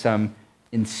requires some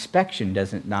inspection,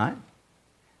 does it not?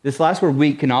 This last word,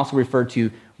 weak, can also refer to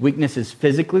weaknesses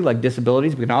physically, like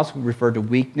disabilities, but can also refer to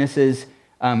weaknesses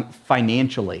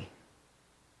financially.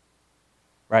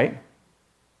 Right?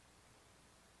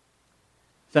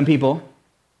 Some people,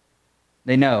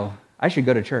 they know, I should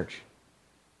go to church.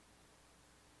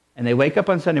 And they wake up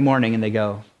on Sunday morning and they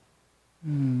go,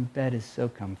 bed is so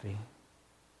comfy.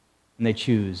 And they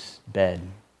choose bed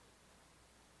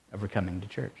over coming to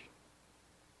church.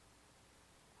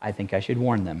 I think I should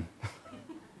warn them.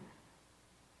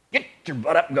 Get your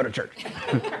butt up and go to church.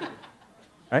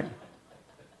 Right?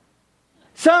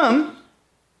 Some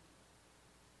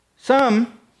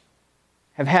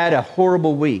have had a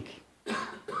horrible week.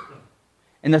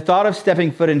 And the thought of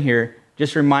stepping foot in here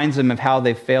just reminds them of how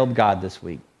they failed God this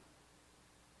week.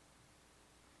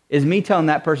 Is me telling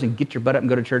that person, get your butt up and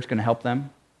go to church, going to help them?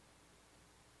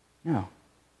 No.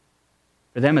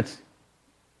 For them, it's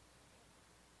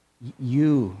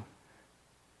you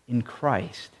in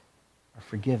Christ are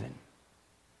forgiven.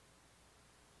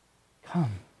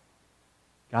 Come.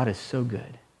 God is so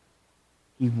good.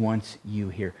 He wants you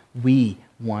here. We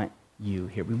want you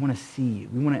here. We want to see you.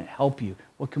 We want to help you.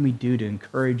 What can we do to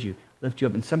encourage you, lift you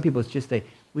up? And some people, it's just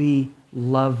we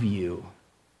love you,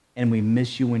 and we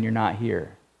miss you when you're not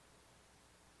here.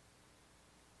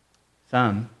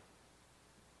 Some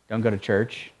don't go to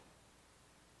church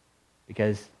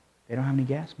because they don't have any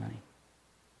gas money.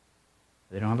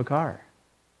 They don't have a car.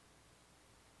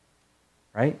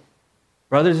 Right?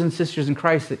 Brothers and sisters in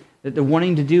Christ that they're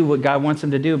wanting to do what God wants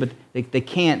them to do, but they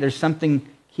can't. There's something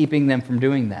keeping them from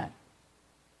doing that.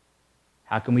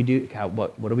 How can we do?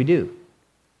 What do we do?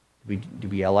 Do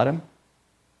we yell at them?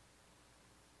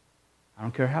 I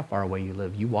don't care how far away you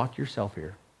live. You walk yourself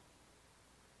here.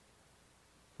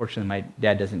 Fortunately, my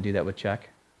dad doesn't do that with Chuck.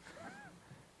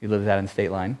 He lives out in the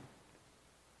state line.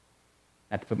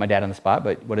 Not to put my dad on the spot,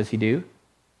 but what does he do?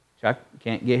 Chuck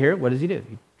can't get here. What does he do?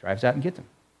 He drives out and gets him.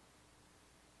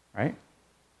 Right?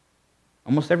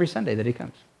 Almost every Sunday that he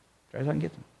comes. Drives out and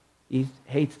gets him. He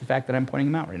hates the fact that I'm pointing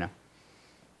him out right now.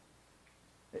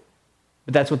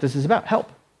 But that's what this is about.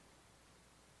 Help.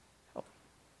 Help.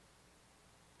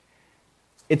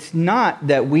 It's not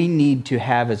that we need to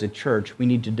have, as a church, we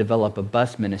need to develop a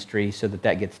bus ministry so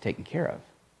that gets taken care of.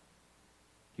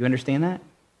 You understand that?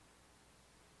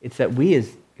 It's that we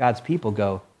as God's people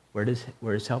go, where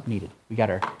is help needed? We got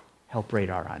our help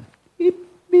radar on. Beep,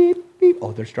 beep, beep.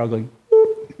 Oh, they're struggling.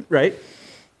 Boop. Right?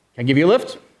 Can I give you a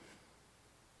lift?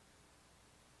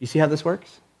 You see how this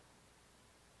works?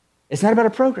 It's not about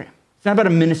a program. It's not about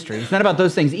a ministry. It's not about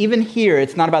those things. Even here,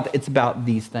 it's about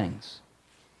these things.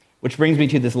 Which brings me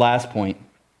to this last point.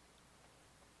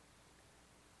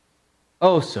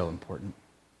 Oh, so important.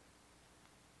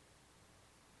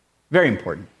 Very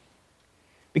important.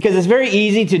 Because it's very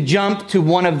easy to jump to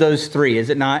one of those three, is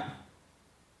it not?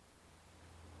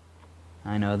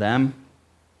 I know them.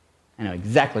 I know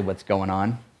exactly what's going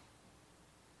on.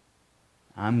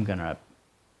 I'm going to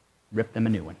rip them a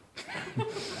new one.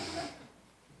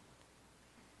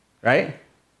 Right?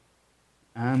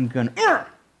 I'm going to...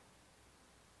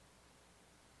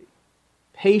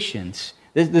 Patience.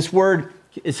 This word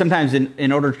is sometimes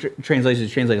in order translations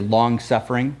is translated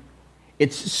long-suffering.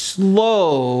 It's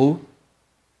slow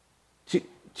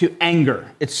to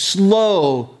anger. It's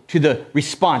slow to the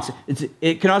response.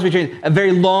 It can also be translated a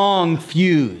very long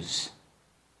fuse.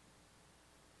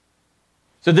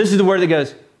 So this is the word that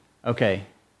goes, okay,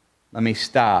 let me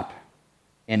stop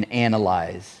and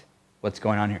analyze what's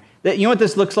going on here. You know what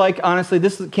this looks like, honestly?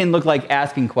 This can look like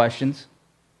asking questions.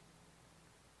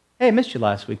 Hey, I missed you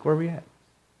last week. Where were you at?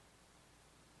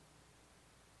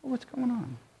 Well, what's going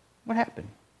on? What happened?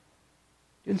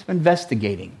 Doing some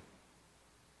investigating.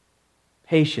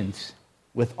 Patience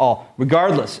with all.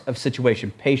 Regardless of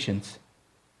situation, patience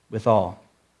with all.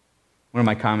 One of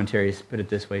my commentaries put it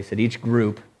this way. He said each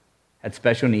group had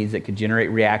special needs that could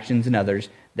generate reactions in others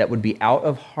that would be out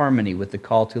of harmony with the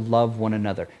call to love one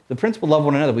another. The principle, love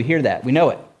one another, we hear that. We know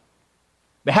it.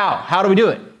 But how? How do we do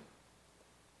it?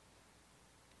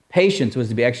 Patience was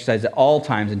to be exercised at all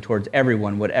times and towards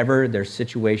everyone, whatever their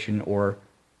situation or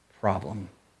problem.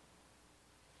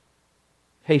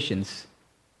 Patience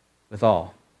with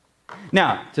all.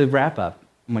 Now, to wrap up,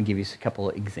 I'm going to give you a couple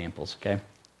of examples, okay?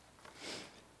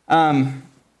 I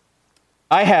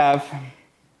have,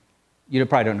 you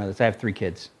probably don't know this, I have 3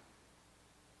 kids.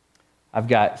 I've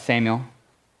got Samuel.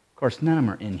 Of course, none of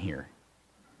them are in here.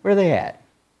 Where are they at?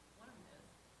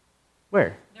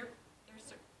 Where?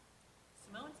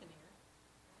 Simone's in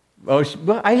here. Oh,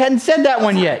 well, I hadn't said that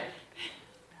one yet.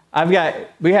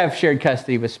 We have shared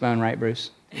custody with Simone, right,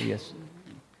 Bruce? Yes.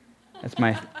 That's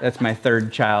my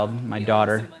third child, my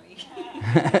daughter.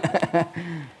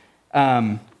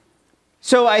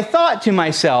 So I thought to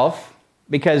myself,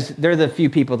 because they're the few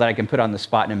people that I can put on the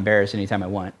spot and embarrass anytime I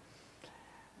want,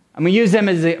 I'm going to use them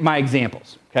as my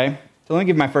examples, okay? So let me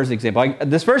give my first example.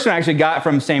 This first one I actually got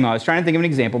from Samuel. I was trying to think of an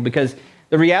example because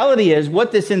the reality is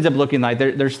what this ends up looking like.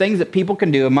 There's things that people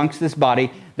can do amongst this body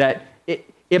that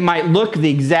it might look the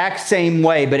exact same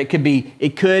way, but it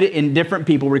could in different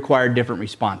people require different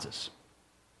responses.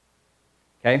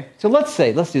 Okay? So let's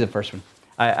do the first one.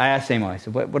 I asked Samuel, I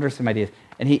said, what are some ideas?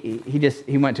 And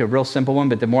he went to a real simple one,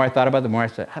 but the more I thought about it, the more I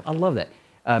said, I love that.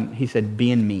 He said,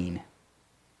 being mean.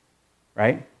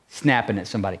 Right? Snapping at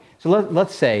somebody. So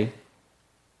let's say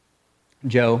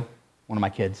Joe, one of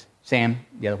my kids, Sam,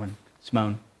 the other one,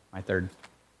 Simone, my third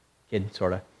kid,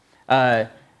 sort of. I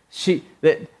see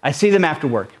them after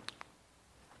work.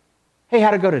 Hey,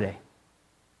 how'd it go today?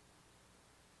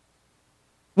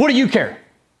 What do you care?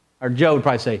 Or Joe would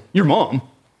probably say, your mom.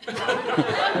 That's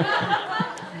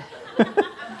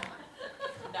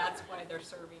why they're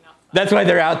serving outside. That's why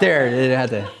they're out there. They didn't have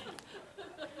to.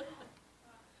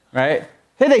 Right?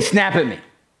 Hey, they snap at me.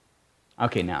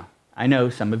 Okay, now, I know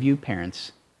some of you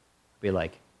parents be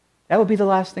like, that would be the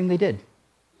last thing they did.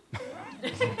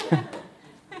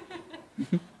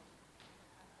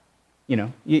 You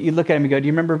know, you look at him and go, do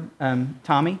you remember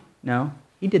Tommy? No,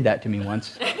 he did that to me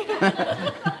once. I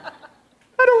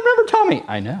don't remember Tommy.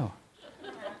 I know.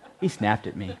 He snapped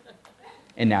at me,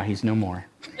 and now he's no more.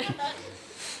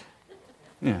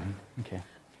 Yeah, okay.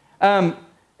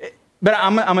 But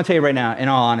I'm going to tell you right now, in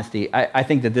all honesty, I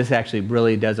think that this actually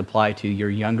really does apply to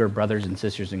your younger brothers and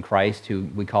sisters in Christ who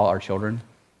we call our children,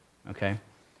 okay?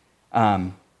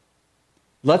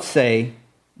 Let's say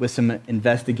with some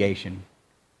investigation,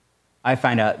 I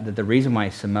find out that the reason why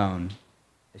Simone,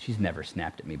 she's never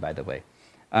snapped at me, by the way.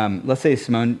 Let's say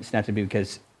Simone snapped at me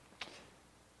because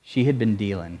she had been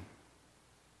dealing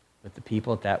with the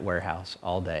people at that warehouse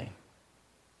all day,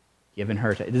 giving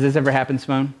her, does this ever happen,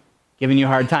 Simone? Giving you a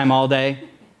hard time all day?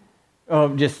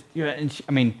 Oh, just,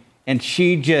 and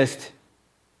she just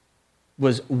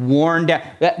was worn down.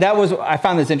 That was, I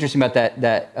found this interesting about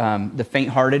that the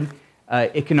faint-hearted.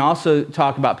 It can also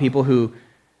talk about people who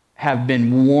have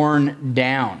been worn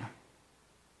down.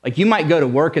 Like you might go to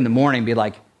work in the morning and be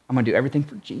like, I'm going to do everything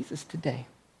for Jesus today.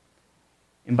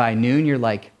 And by noon, you're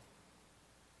like,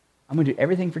 I'm going to do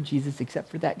everything for Jesus except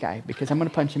for that guy because I'm going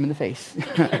to punch him in the face.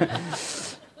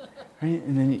 Right?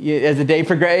 And then as the day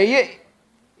progresses,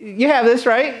 you have this,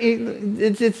 right?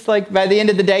 It's like by the end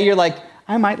of the day, you're like,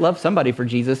 I might love somebody for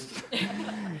Jesus.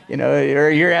 Or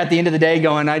you're at the end of the day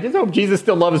going, I just hope Jesus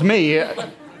still loves me.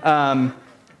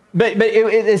 But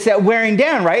it's that wearing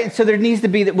down, right? And so there needs to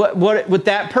be that with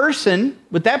that person,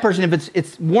 if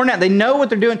it's worn out, they know what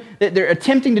they're doing, they're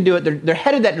attempting to do it, they're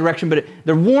headed that direction, but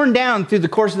they're worn down through the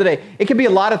course of the day. It could be a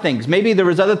lot of things. Maybe there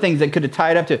was other things that could have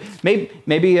tied up to it.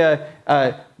 Maybe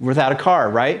without a car,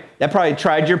 right? That probably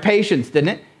tried your patience, didn't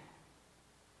it?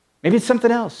 Maybe it's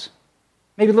something else.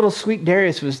 Maybe little sweet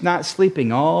Darius was not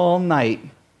sleeping all night.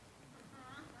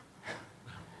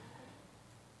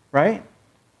 Right?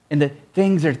 And the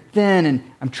things are thin, and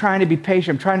I'm trying to be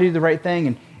patient, I'm trying to do the right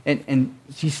thing, and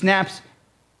she snaps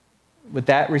with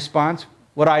that response.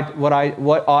 What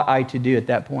ought I to do at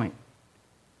that point?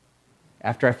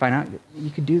 After I find out you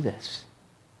could do this.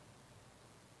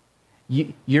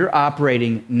 You're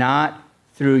operating not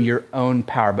through your own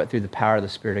power, but through the power of the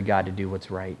Spirit of God to do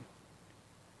what's right.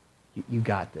 You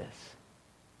got this.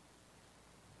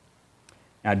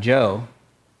 Now, Joe,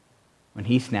 when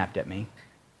he snapped at me,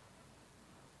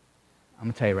 I'm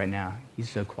going to tell you right now, he's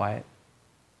so quiet.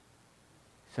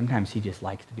 Sometimes he just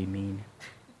likes to be mean.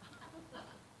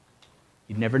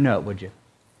 You'd never know it, would you?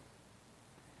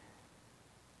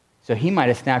 So he might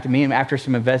have snapped at me, and after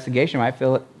some investigation, I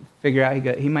might figure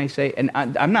out, he might say, and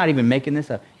I'm not even making this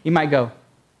up, he might go,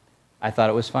 I thought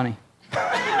it was funny.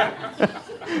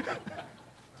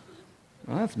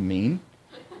 Well, that's mean.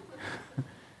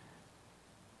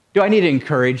 Do I need to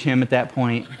encourage him at that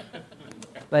point?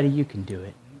 Buddy, you can do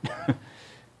it.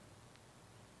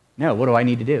 No, what do I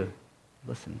need to do?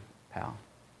 Listen, pal,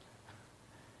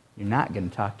 you're not going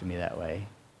to talk to me that way.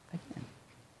 Again,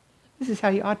 this is how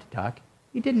you ought to talk.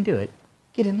 You didn't do it.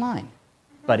 Get in line,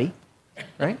 buddy.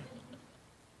 Right?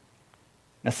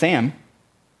 Now, Sam,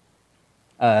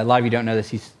 a lot of you don't know this,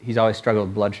 he's always struggled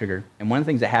with blood sugar. And one of the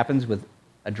things that happens with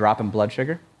a drop in blood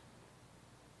sugar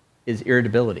is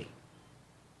irritability.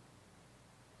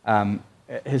 And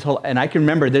I can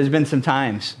remember there's been some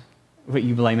times. What,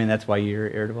 you blaming that's why you're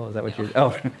irritable? Is that what you're...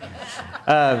 Oh.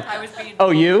 I was being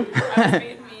you? I was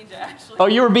being mean to Ashley. Oh,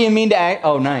 you were being mean to Ashley?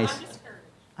 Oh, nice.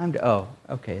 I'm just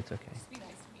Okay, it's okay. Just be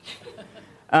nice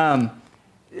to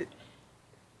me.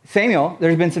 Samuel,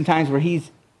 there's been some times where he's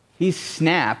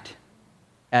snapped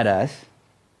at us,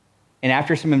 and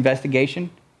after some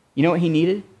investigation, you know what he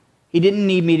needed? He didn't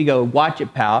need me to go, watch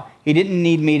it, pal. He didn't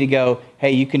need me to go,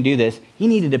 hey, you can do this. He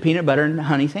needed a peanut butter and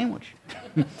honey sandwich.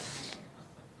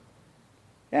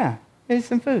 Yeah, here's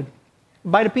some food. A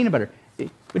bite of peanut butter.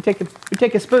 We take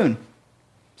a spoon,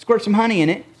 squirt some honey in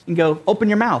it, and go, open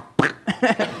your mouth.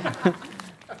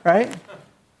 Right?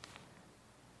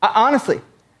 Honestly.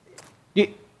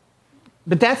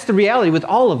 But that's the reality with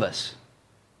all of us.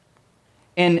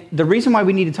 And the reason why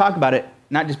we need to talk about it,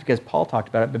 not just because Paul talked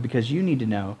about it, but because you need to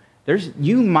know,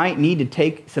 you might need to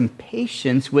take some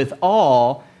patience with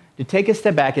all to take a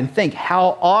step back and think,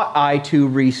 how ought I to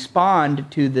respond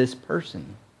to this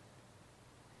person?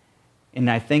 And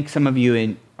I think some of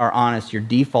you are honest, your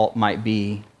default might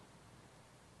be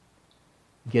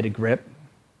get a grip,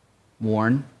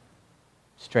 warn,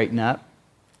 straighten up.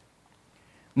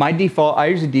 My default, I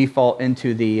usually default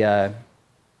into the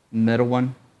middle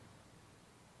one.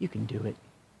 You can do it.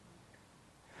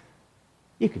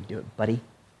 You can do it, buddy.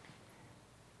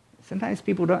 Sometimes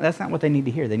people don't, that's not what they need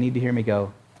to hear. They need to hear me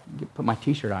go, put my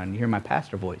t-shirt on and hear my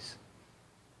pastor voice.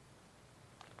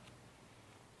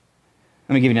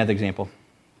 Let me give you another example.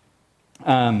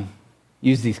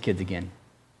 Use these kids again.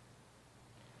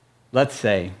 Let's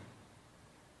say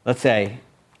I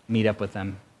meet up with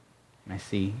them and I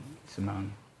see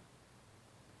Simone.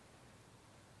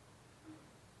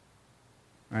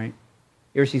 Right?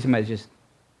 You ever see somebody just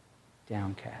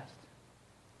downcast?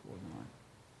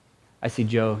 I see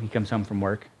Joe, he comes home from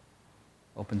work,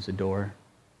 opens the door,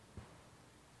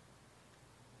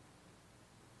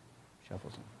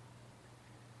 shuffles him.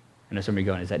 I know somebody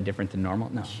going, is that different than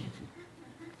normal? No.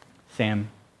 Sam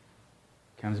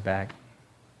comes back,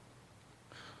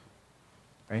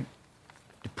 right?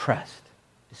 Depressed,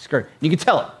 discouraged. You can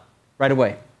tell it right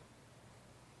away.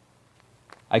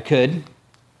 I could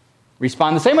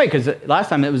respond the same way, because last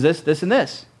time it was this, this, and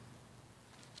this.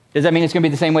 Does that mean it's going to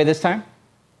be the same way this time?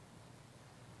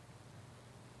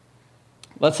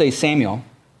 Let's say Samuel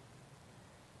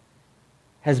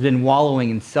has been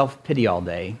wallowing in self-pity all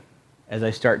day as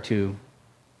I start to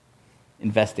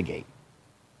investigate.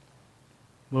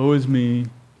 Woe is me.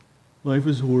 Life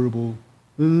is horrible.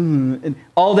 And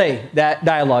all day, that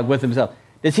dialogue with himself.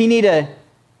 Does he need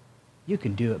you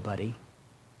can do it, buddy?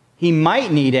 He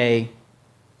might need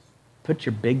put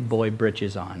your big boy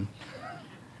britches on.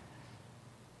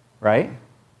 Right?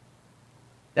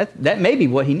 That may be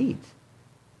what he needs.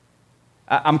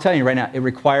 I'm telling you right now, it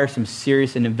requires some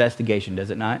serious investigation,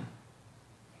 does it not?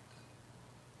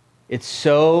 It's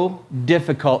so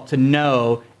difficult to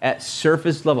know at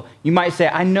surface level. You might say,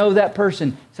 I know that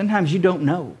person. Sometimes you don't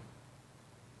know.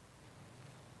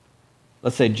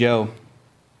 Let's say Joe,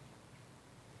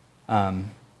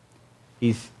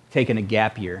 he's taken a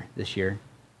gap year this year,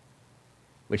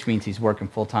 which means he's working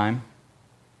full-time.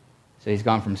 So he's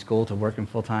gone from school to working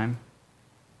full-time,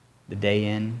 the day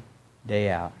in, day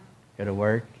out. Go to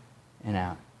work and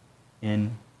out,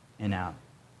 in and out.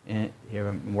 Here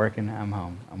I'm working, I'm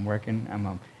home. I'm working, I'm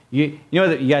home. You know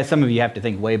that you guys, some of you have to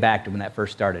think way back to when that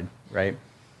first started, right?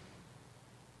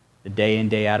 The day in,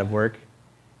 day out of work.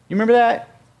 You remember that?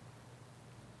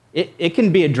 It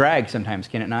can be a drag sometimes,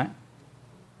 can it not?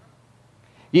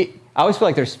 I always feel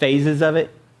like there's phases of it.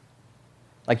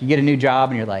 Like you get a new job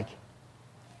and you're like,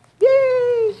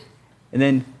 yay! And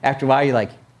then after a while you're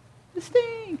like, this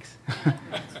stinks.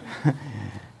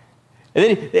 And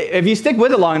then if you stick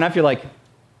with it long enough, you're like,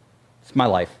 it's my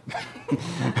life.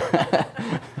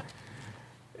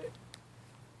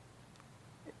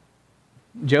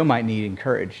 Joe might need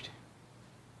encouraged,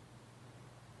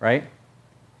 right?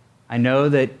 I know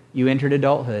that you entered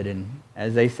adulthood, and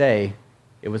as they say,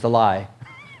 it was a lie.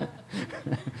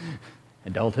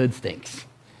 Adulthood stinks.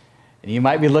 And you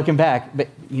might be looking back, but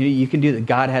you can do that.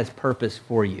 God has purpose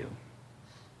for you.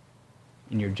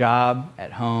 In your job,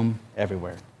 at home,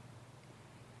 everywhere.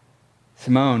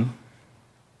 Simone,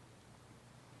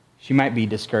 she might be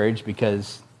discouraged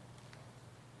because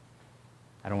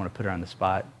I don't want to put her on the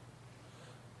spot.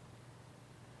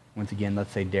 Once again,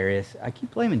 let's say Darius. I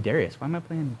keep blaming Darius. Why am I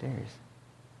blaming Darius?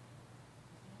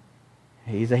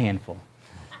 He's a handful.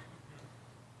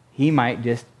 He might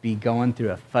just be going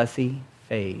through a fussy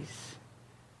phase,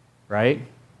 right?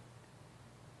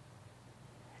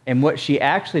 And what she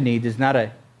actually needs is not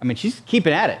she's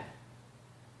keeping at it.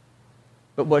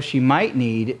 But what she might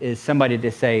need is somebody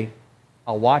to say,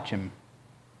 I'll watch him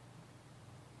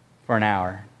for an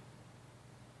hour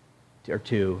or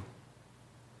two.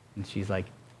 And she's like,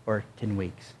 or 10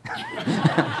 weeks.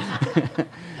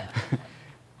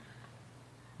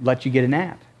 Let you get a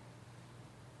nap.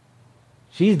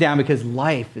 She's down because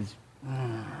life is...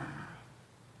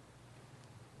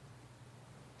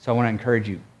 So I want to encourage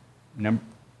you,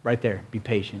 right there, be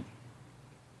patient.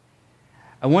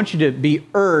 I want you to be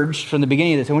urged from the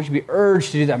beginning of this. I want you to be urged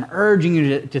to do that. I'm urging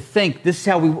you to think this is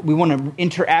how we want to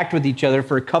interact with each other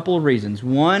for a couple of reasons.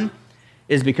 One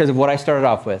is because of what I started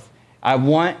off with. I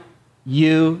want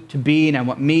you to be, and I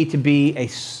want me to be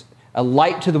a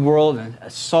light to the world and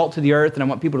a salt to the earth. And I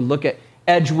want people to look at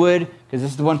Edgewood, because this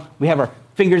is the one we have our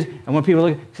fingers. I want people to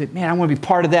look and say, man, I want to be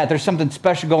part of that. There's something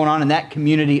special going on in that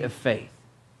community of faith.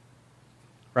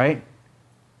 Right?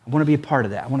 I want to be a part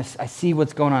of that. I see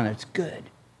what's going on there. It's good.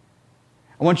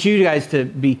 I want you guys to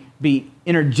be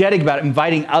energetic about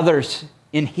inviting others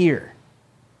in here.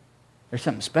 There's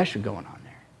something special going on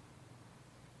there.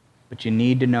 But you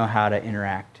need to know how to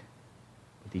interact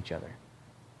with each other.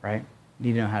 Right? You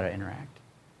need to know how to interact.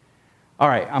 All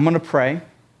right, I'm going to pray,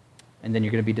 and then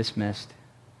you're going to be dismissed.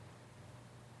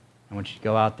 I want you to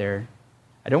go out there.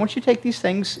 I don't want you to take these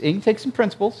things, you can take some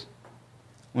principles.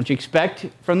 I want you to expect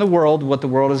from the world what the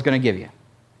world is going to give you.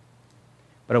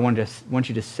 But I want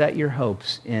you to set your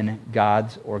hopes in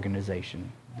God's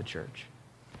organization, the church.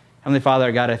 Heavenly Father,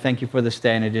 God, I thank you for this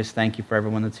day, and I just thank you for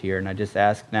everyone that's here. And I just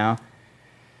ask now,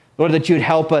 Lord, that you would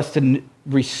help us to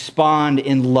respond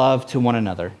in love to one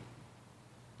another.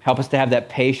 Help us to have that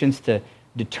patience to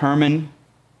determine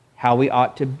how we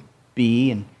ought to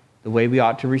be and the way we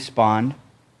ought to respond.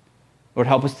 Lord,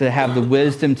 help us to have the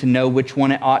wisdom to know which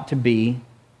one it ought to be.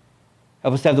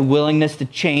 Help us to have the willingness to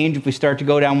change if we start to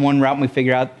go down one route and we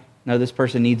figure out, no, this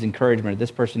person needs encouragement or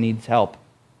this person needs help.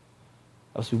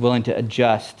 Help us be willing to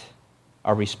adjust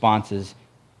our responses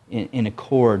in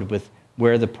accord with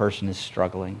where the person is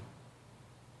struggling.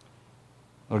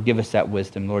 Lord, give us that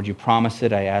wisdom. Lord, you promised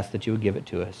it. I ask that you would give it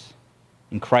to us.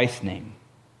 In Christ's name,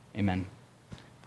 amen.